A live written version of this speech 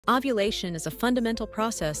Ovulation is a fundamental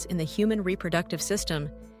process in the human reproductive system,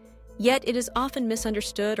 yet it is often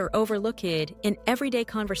misunderstood or overlooked in everyday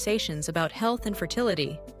conversations about health and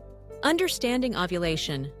fertility. Understanding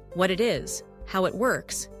ovulation, what it is, how it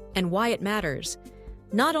works, and why it matters,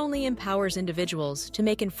 not only empowers individuals to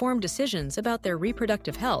make informed decisions about their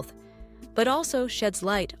reproductive health, but also sheds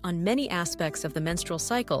light on many aspects of the menstrual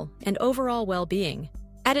cycle and overall well-being.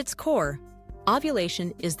 At its core,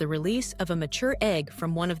 ovulation is the release of a mature egg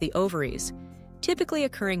from one of the ovaries, typically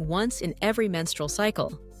occurring once in every menstrual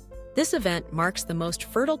cycle. This event marks the most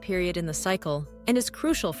fertile period in the cycle and is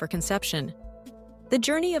crucial for conception. The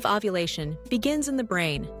journey of ovulation begins in the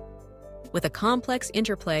brain, with a complex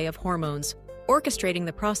interplay of hormones orchestrating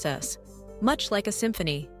the process, much like a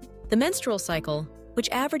symphony. The menstrual cycle, which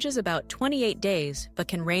averages about 28 days but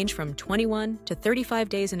can range from 21 to 35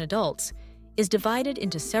 days in adults, is divided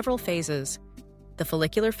into several phases: the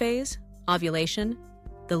follicular phase, ovulation,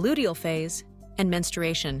 the luteal phase, and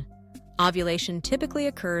menstruation. Ovulation typically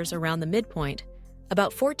occurs around the midpoint,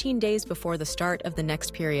 about 14 days before the start of the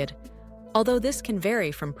next period, although this can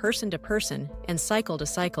vary from person to person and cycle to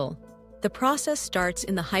cycle. The process starts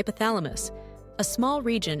in the hypothalamus, a small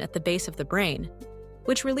region at the base of the brain,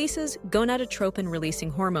 which releases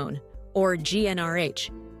gonadotropin-releasing hormone, or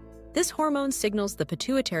GnRH. This hormone signals the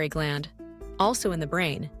pituitary gland, also in the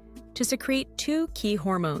brain, to secrete two key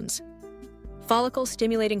hormones: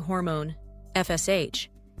 follicle-stimulating hormone, FSH,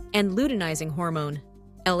 and luteinizing hormone,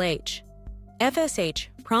 LH. FSH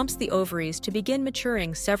prompts the ovaries to begin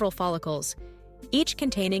maturing several follicles, each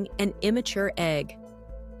containing an immature egg.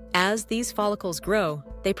 As these follicles grow,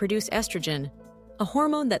 they produce estrogen, a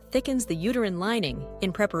hormone that thickens the uterine lining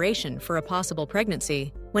in preparation for a possible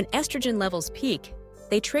pregnancy. When estrogen levels peak,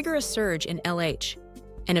 they trigger a surge in LH,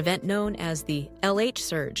 an event known as the LH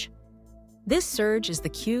surge. This surge is the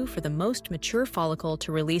cue for the most mature follicle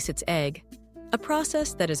to release its egg, a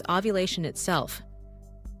process that is ovulation itself.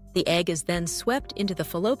 The egg is then swept into the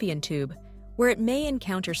fallopian tube, where it may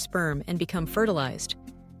encounter sperm and become fertilized.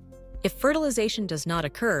 If fertilization does not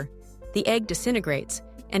occur, the egg disintegrates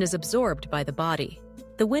and is absorbed by the body.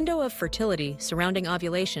 The window of fertility surrounding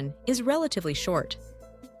ovulation is relatively short.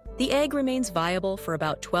 The egg remains viable for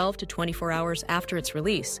about 12 to 24 hours after its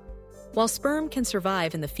release, while sperm can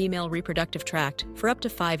survive in the female reproductive tract for up to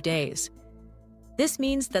 5 days. This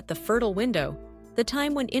means that the fertile window, the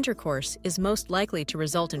time when intercourse is most likely to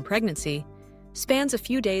result in pregnancy, spans a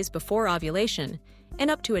few days before ovulation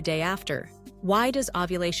and up to a day after. Why does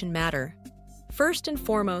ovulation matter? First and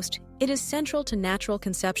foremost, it is central to natural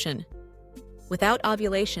conception. Without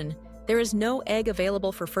ovulation, there is no egg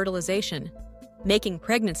available for fertilization, making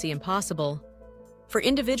pregnancy impossible. For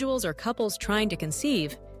individuals or couples trying to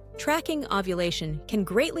conceive, tracking ovulation can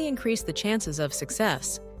greatly increase the chances of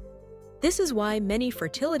success. This is why many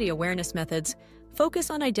fertility awareness methods focus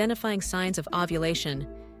on identifying signs of ovulation,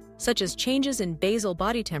 such as changes in basal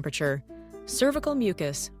body temperature, cervical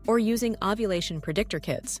mucus, or using ovulation predictor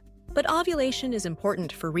kits. But ovulation is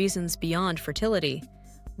important for reasons beyond fertility.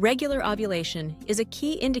 Regular ovulation is a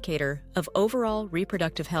key indicator of overall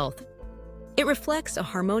reproductive health. It reflects a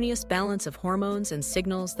harmonious balance of hormones and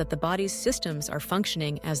signals that the body's systems are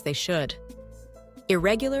functioning as they should.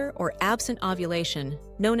 Irregular or absent ovulation,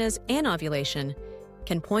 known as anovulation,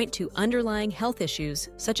 can point to underlying health issues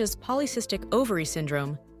such as polycystic ovary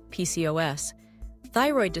syndrome, PCOS,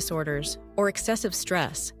 thyroid disorders, or excessive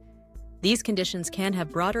stress. These conditions can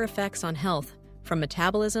have broader effects on health, from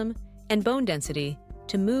metabolism and bone density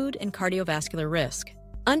to mood and cardiovascular risk.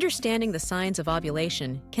 Understanding the signs of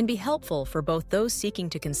ovulation can be helpful for both those seeking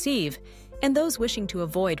to conceive and those wishing to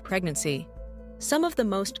avoid pregnancy. Some of the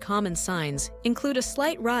most common signs include a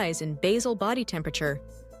slight rise in basal body temperature,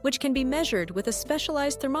 which can be measured with a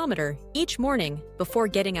specialized thermometer each morning before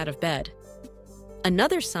getting out of bed.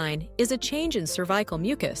 Another sign is a change in cervical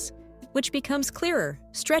mucus, which becomes clearer,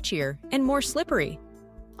 stretchier, and more slippery,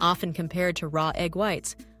 often compared to raw egg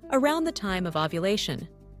whites, around the time of ovulation.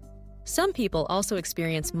 Some people also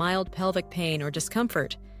experience mild pelvic pain or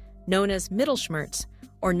discomfort, known as Mittelschmerz,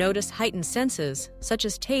 or notice heightened senses, such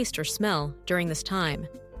as taste or smell, during this time.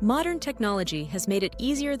 Modern technology has made it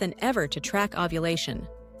easier than ever to track ovulation.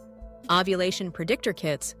 Ovulation predictor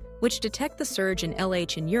kits, which detect the surge in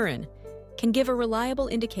LH in urine, can give a reliable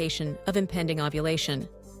indication of impending ovulation.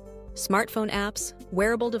 Smartphone apps,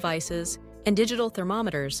 wearable devices, and digital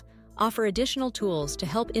thermometers offer additional tools to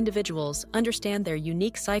help individuals understand their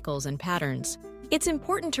unique cycles and patterns. It's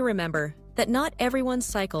important to remember that not everyone's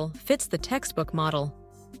cycle fits the textbook model.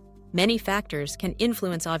 Many factors can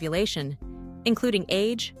influence ovulation, including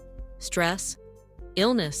age, stress,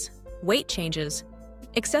 illness, weight changes,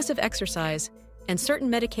 excessive exercise, and certain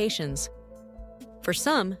medications. For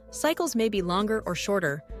some, cycles may be longer or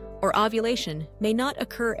shorter, or ovulation may not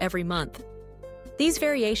occur every month. These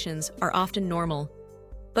variations are often normal,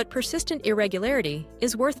 but persistent irregularity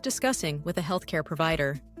is worth discussing with a healthcare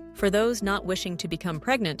provider. For those not wishing to become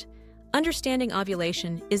pregnant, understanding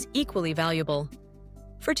ovulation is equally valuable.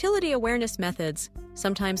 Fertility awareness methods,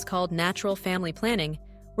 sometimes called natural family planning,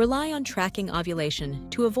 rely on tracking ovulation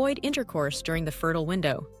to avoid intercourse during the fertile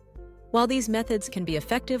window. While these methods can be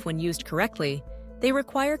effective when used correctly, they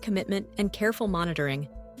require commitment and careful monitoring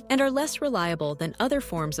and are less reliable than other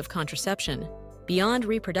forms of contraception. Beyond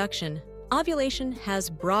reproduction, ovulation has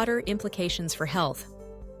broader implications for health.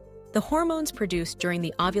 The hormones produced during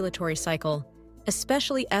the ovulatory cycle,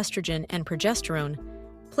 especially estrogen and progesterone,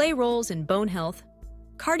 play roles in bone health,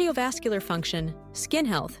 cardiovascular function, skin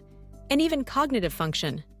health, and even cognitive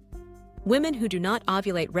function. Women who do not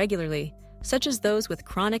ovulate regularly, such as those with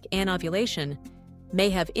chronic anovulation, may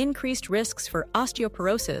have increased risks for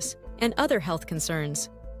osteoporosis and other health concerns.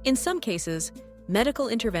 In some cases, medical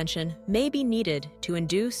intervention may be needed to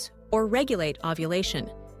induce or regulate ovulation,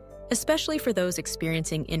 especially for those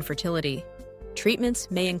experiencing infertility. Treatments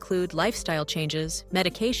may include lifestyle changes,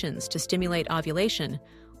 medications to stimulate ovulation,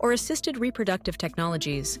 or assisted reproductive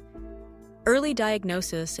technologies. Early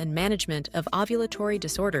diagnosis and management of ovulatory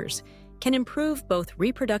disorders can improve both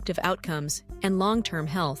reproductive outcomes and long-term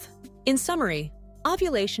health. In summary,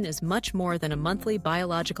 ovulation is much more than a monthly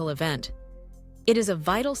biological event. It is a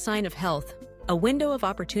vital sign of health, a window of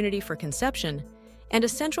opportunity for conception, and a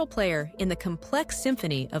central player in the complex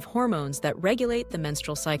symphony of hormones that regulate the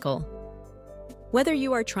menstrual cycle. Whether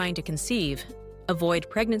you are trying to conceive, avoid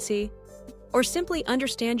pregnancy, or simply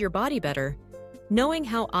understand your body better, knowing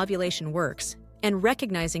how ovulation works and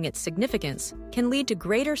recognizing its significance can lead to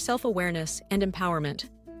greater self-awareness and empowerment.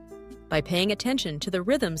 By paying attention to the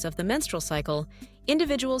rhythms of the menstrual cycle,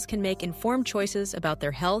 individuals can make informed choices about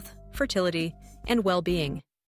their health, fertility, and well-being.